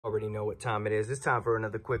already know what time it is. It's time for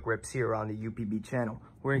another quick rips here on the UPB channel.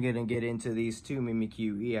 We're going to get into these two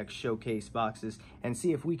Mimikyu EX Showcase boxes and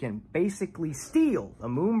see if we can basically steal a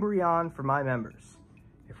Moonbreon for my members.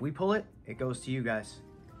 If we pull it, it goes to you guys.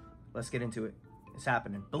 Let's get into it. It's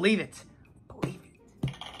happening. Believe it. Believe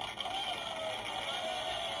it.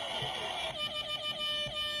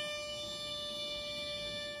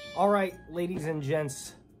 All right, ladies and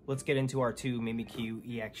gents, let's get into our two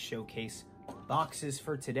Mimikyu EX Showcase boxes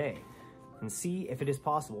for today and see if it is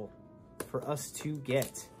possible for us to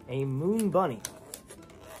get a Moon Bunny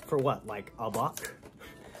for what, like $1?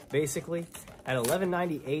 Basically, at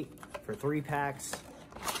 $11.98 for 3 packs,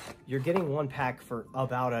 you're getting 1 pack for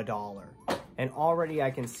about $1. And already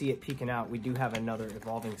I can see it peeking out. We do have another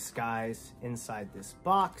Evolving Skies inside this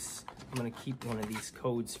box. I'm gonna keep one of these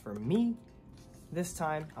codes for me. This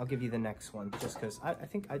time, I'll give you the next one, just because I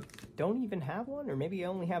think I don't even have one, or maybe I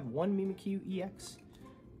only have one Mimikyu EX.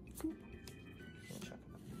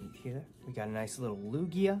 Here, we got a nice little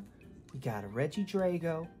Lugia, we got a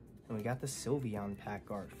Regidrago, and we got the Sylveon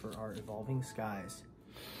pack art for our Evolving Skies.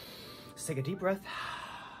 Let's take a deep breath,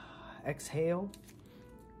 exhale,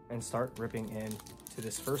 and start ripping into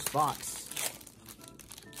this first box.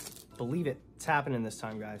 Believe it, it's happening this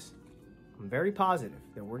time, guys. I'm very positive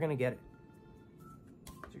that we're gonna get it.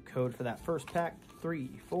 Your code for that first pack,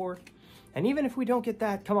 3, 4. And even if we don't get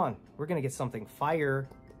that, come on, we're gonna get something fire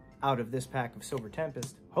out of this pack of Silver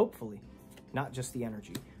Tempest, hopefully, not just the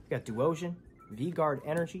energy. We got Duosion, V-Guard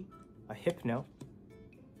Energy, a Hypno,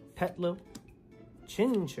 Petlo,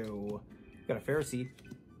 Chincho, we got a Ferroseed,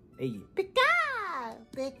 a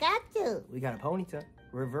Pikachu, we got a Ponyta,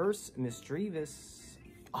 Reverse Misdreavus,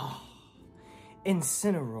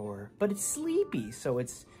 Incineroar, but it's sleepy, so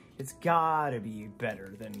it's gotta be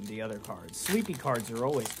better than the other cards. Sleepy cards are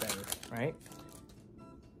always better, right?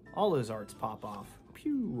 All those arts pop off.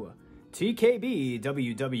 Pew. TKB,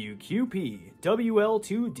 WWQP,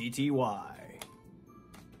 WL2DTY.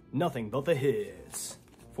 Nothing but the hits.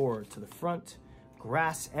 Forward to the front.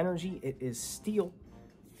 Grass Energy, it is Steel.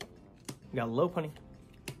 We got Lopunny,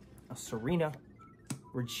 a Serena,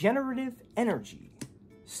 Regenerative Energy,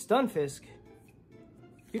 Stunfisk,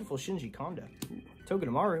 beautiful Shinji Konda,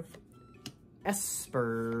 Togedemaru,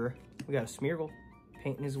 Esper, we got a Smeargle,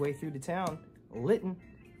 painting his way through the town, Litten,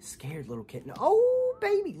 scared little kitten, oh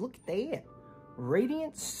baby, look at that,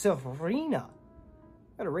 Radiant Serena,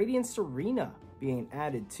 got a Radiant Serena being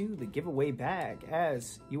added to the giveaway bag,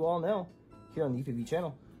 as you all know, here on the UPB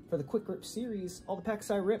channel. For the Quick Rip series, all the packs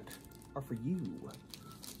I rip are for you.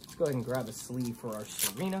 Let's go ahead and grab a sleeve for our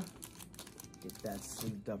Serena, get that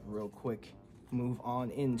sleeved up real quick. Move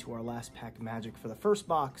on into our last pack of magic for the first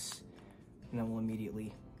box, and then we'll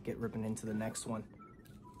immediately get ripping into the next one.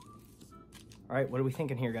 All right, what are we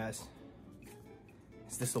thinking here, guys?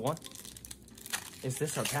 Is this the one? Is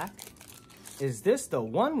this our pack? Is this the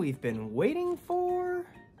one we've been waiting for?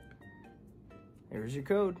 Here's your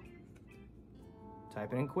code.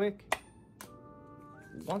 Type it in quick.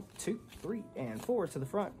 1, 2, 3, and 4 to the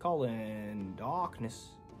front. Call in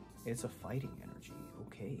Darkness. It's a fighting energy,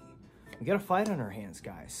 okay. We got a fight on our hands,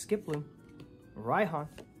 guys. Skiploom, Raihan,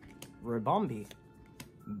 Ribombee,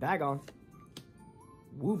 Bagon,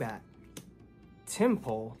 Woobat,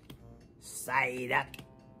 Timpole, Psyduck,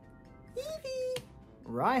 Eevee,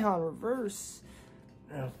 Raihan Reverse,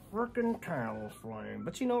 and a frickin' Talonflame.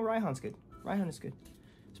 But you know, Raihan's good. Raihan is good.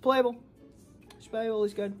 It's playable. It's playable,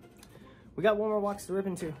 it's good. We got one more box to rip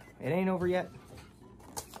into. It ain't over yet.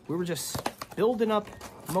 We were just building up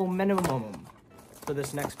momentum for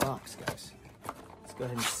this next box, guys. Let's go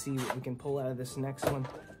ahead and see what we can pull out of this next one.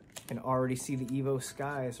 You can already see the Evo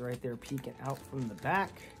Skies right there peeking out from the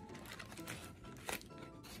back.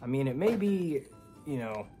 I mean, it may be, you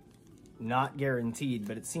know, not guaranteed,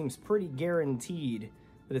 but it seems pretty guaranteed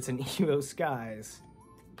that it's an Evo Skies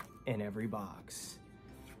in every box.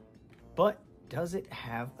 But does it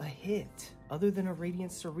have a hit? Other than a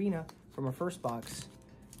Radiant Serena from our first box,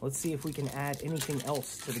 let's see if we can add anything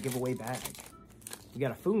else to the giveaway bag. We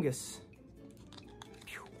got a Fungus.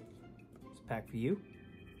 It's a pack for you.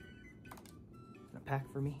 And a pack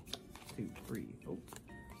for me. 2, 3. Oh.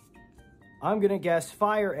 I'm gonna guess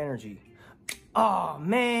Fire Energy. Oh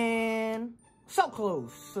man! So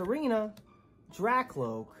close. Serena,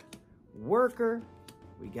 Dracloak, Worker.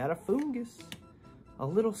 We got a Fungus. A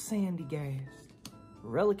little Sandygast.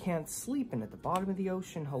 Relicanth sleeping at the bottom of the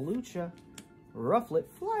ocean. Hawlucha. Rufflet,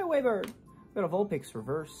 Flyaway Bird. We got a Vulpix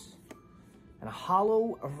Reverse. And a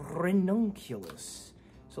Hollow Ranunculus.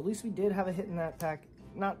 So at least we did have a hit in that pack.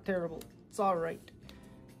 Not terrible. It's all right.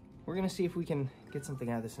 We're going to see if we can get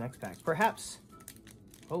something out of this next pack. Perhaps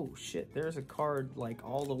Oh shit, there's a card like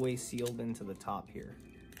all the way sealed into the top here.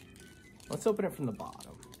 Let's open it from the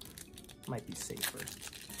bottom. Might be safer.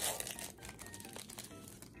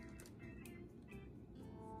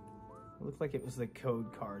 It looked like it was the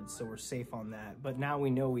code card, so we're safe on that. But now we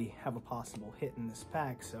know we have a possible hit in this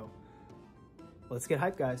pack, so let's get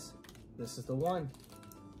hyped, guys. This is the one.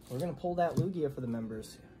 We're gonna pull that Lugia for the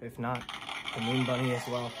members. If not, the Moon Bunny as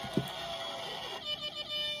well.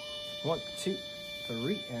 1, 2,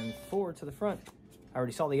 3, and 4 to the front. I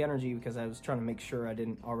already saw the energy because I was trying to make sure I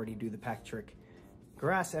didn't already do the pack trick.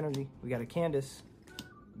 Grass energy, we got a Candace,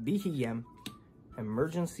 Behem,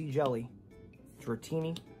 Emergency Jelly,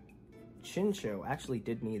 Dratini, Chincho. Actually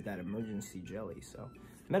did need that Emergency Jelly, so.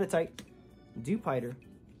 Metatite, Dupiter,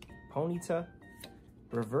 Ponyta,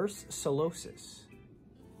 Reverse Solosis.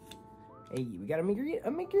 Hey, we got a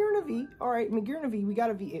Magearna V. All right, Magearna V, we got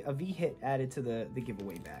a V hit added to the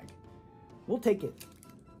giveaway bag. We'll take it,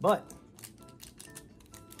 but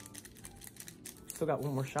still got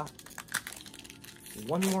one more shot.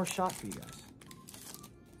 One more shot for you guys.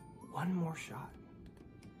 One more shot.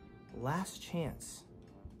 Last chance.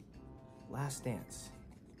 Last dance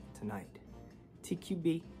tonight.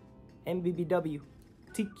 TQB, MBBW,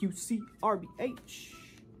 TQC, RBH.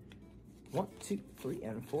 1, 2, 3,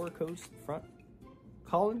 and 4 codes to the front.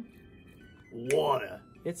 Colin, water.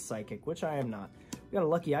 It's psychic, which I am not. We got a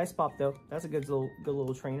lucky ice pop though. That's a good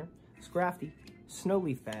little trainer. Scrafty,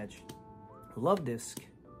 Snowleaf Badge, Love Disc,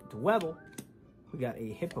 Dwebble. We got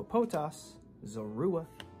a Hippopotas, Zorua,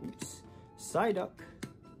 oops, Psyduck,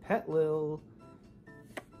 Petlil,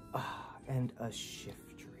 and a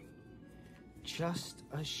Shiftry. Just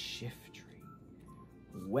a Shiftry.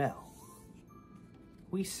 Well,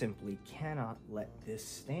 we simply cannot let this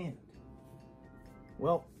stand.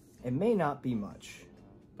 Well, it may not be much,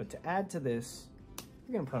 but to add to this,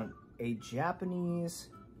 we're gonna put a Japanese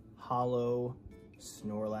Hollow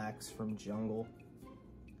Snorlax from Jungle,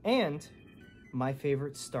 and my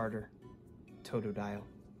favorite starter, Totodile,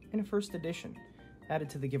 in a first edition, added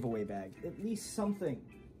to the giveaway bag. At least something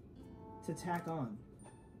to tack on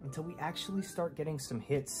until we actually start getting some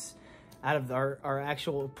hits out of our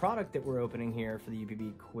actual product that we're opening here for the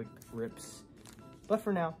UBB Quick Rips. But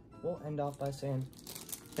for now, we'll end off by saying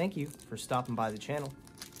thank you for stopping by the channel.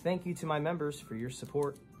 Thank you to my members for your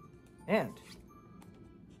support. And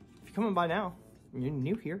if you're coming by now and you're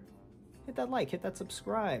new here, hit that like, hit that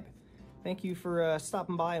subscribe. Thank you for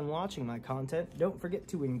stopping by and watching my content. Don't forget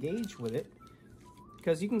to engage with it,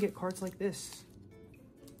 because you can get cards like this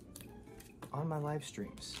on my live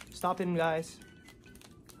streams. Stop in, guys.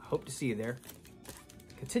 Hope to see you there.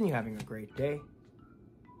 Continue having a great day,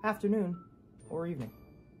 afternoon, or evening.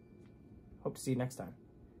 Hope to see you next time.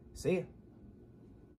 See ya.